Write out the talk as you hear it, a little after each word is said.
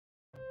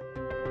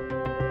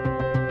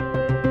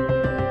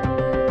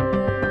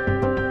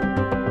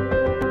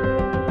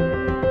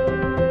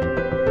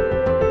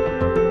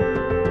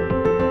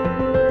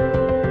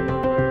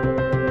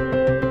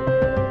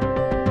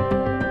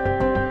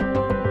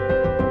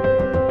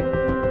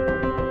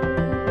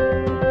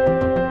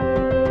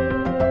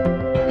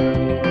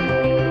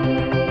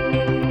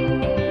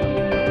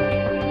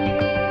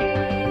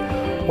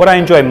What I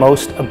enjoy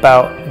most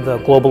about the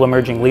Global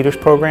Emerging Leaders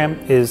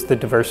Program is the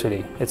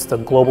diversity. It's the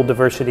global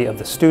diversity of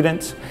the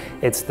students,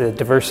 it's the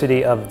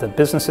diversity of the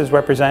businesses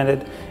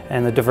represented,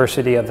 and the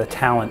diversity of the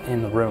talent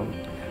in the room.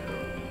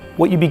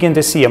 What you begin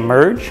to see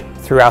emerge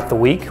throughout the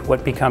week,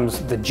 what becomes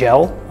the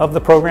gel of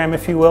the program,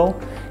 if you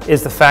will,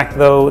 is the fact,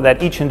 though,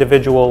 that each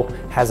individual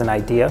has an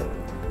idea.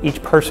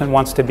 Each person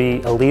wants to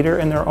be a leader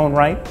in their own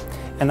right,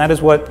 and that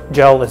is what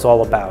GEL is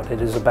all about.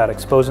 It is about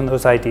exposing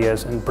those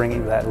ideas and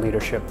bringing that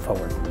leadership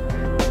forward.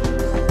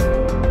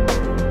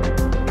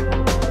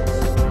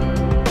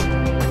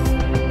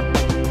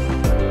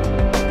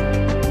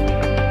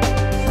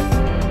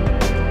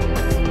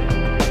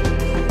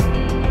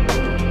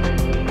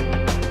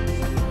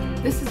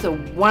 This is a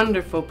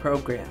wonderful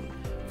program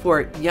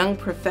for young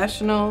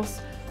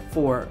professionals,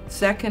 for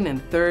second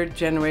and third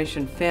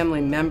generation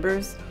family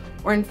members,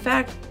 or in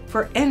fact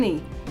for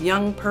any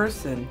young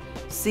person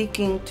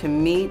seeking to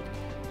meet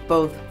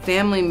both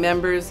family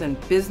members and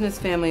business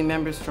family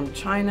members from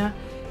China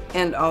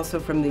and also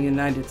from the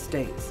United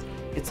States.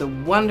 It's a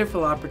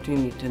wonderful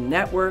opportunity to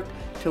network,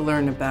 to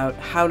learn about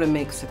how to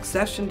make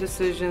succession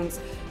decisions,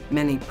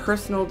 many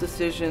personal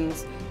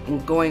decisions,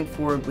 and going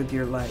forward with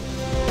your life.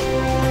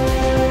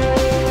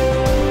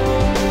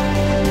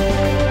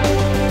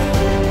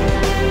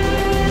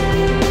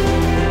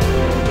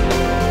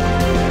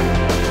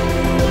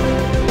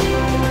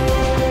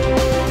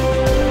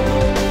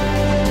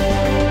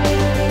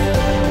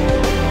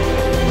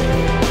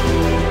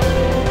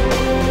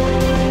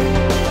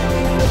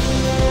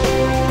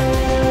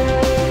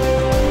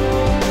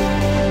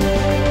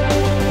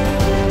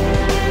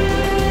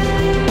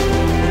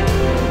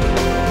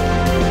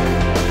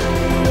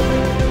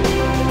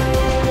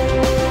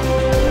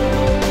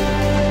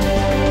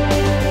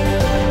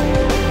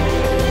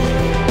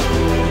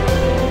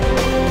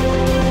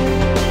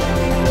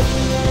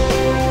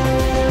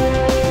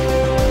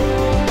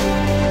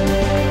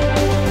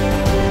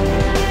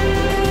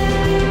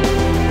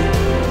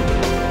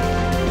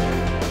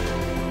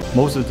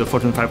 Most of the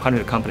Fortune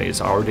 500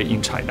 companies are already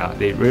in China.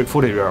 They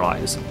fully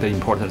realize the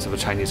importance of the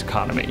Chinese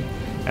economy,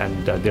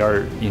 and they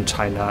are in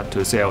China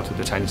to sell to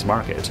the Chinese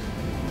market.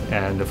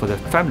 And for the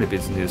family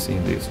business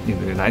in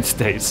the United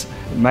States,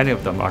 many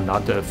of them are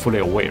not fully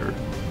aware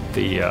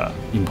the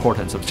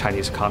importance of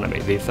Chinese economy.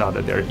 They thought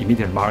that their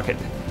immediate market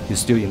is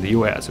still in the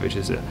US, which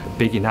is a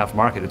big enough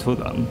market to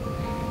them,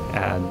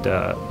 and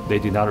they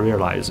did not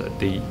realize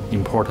the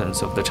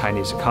importance of the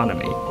Chinese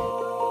economy.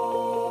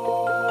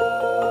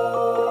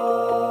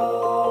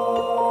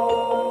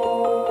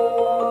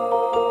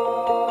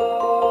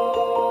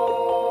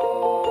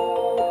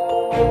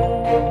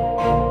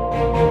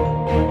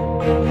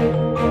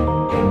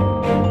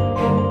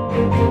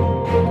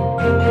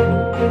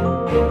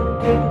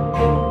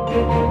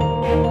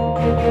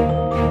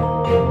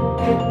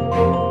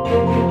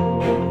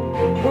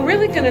 We're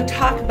really going to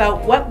talk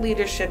about what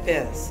leadership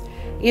is.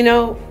 You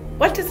know,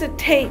 what does it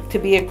take to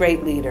be a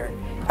great leader?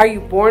 Are you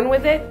born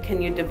with it?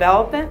 Can you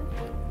develop it?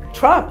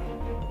 Trump,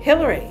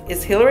 Hillary.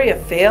 Is Hillary a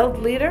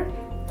failed leader?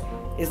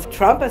 Is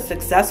Trump a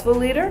successful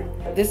leader?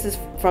 This is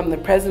from the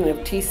president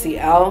of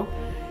TCL,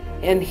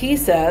 and he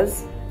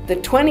says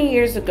that 20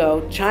 years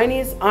ago,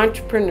 Chinese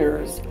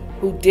entrepreneurs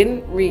who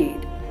didn't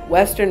read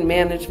Western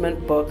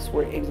management books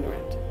were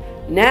ignorant.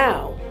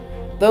 Now,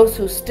 those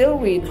who still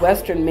read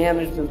Western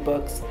management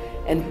books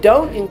and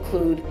don't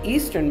include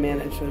Eastern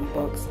management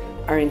books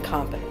are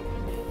incompetent.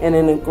 And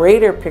in a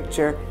greater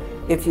picture,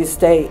 if you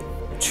stay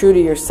true to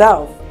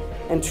yourself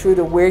and true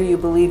to where you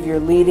believe you're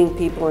leading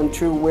people and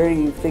true where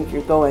you think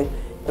you're going,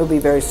 it'll be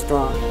very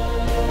strong.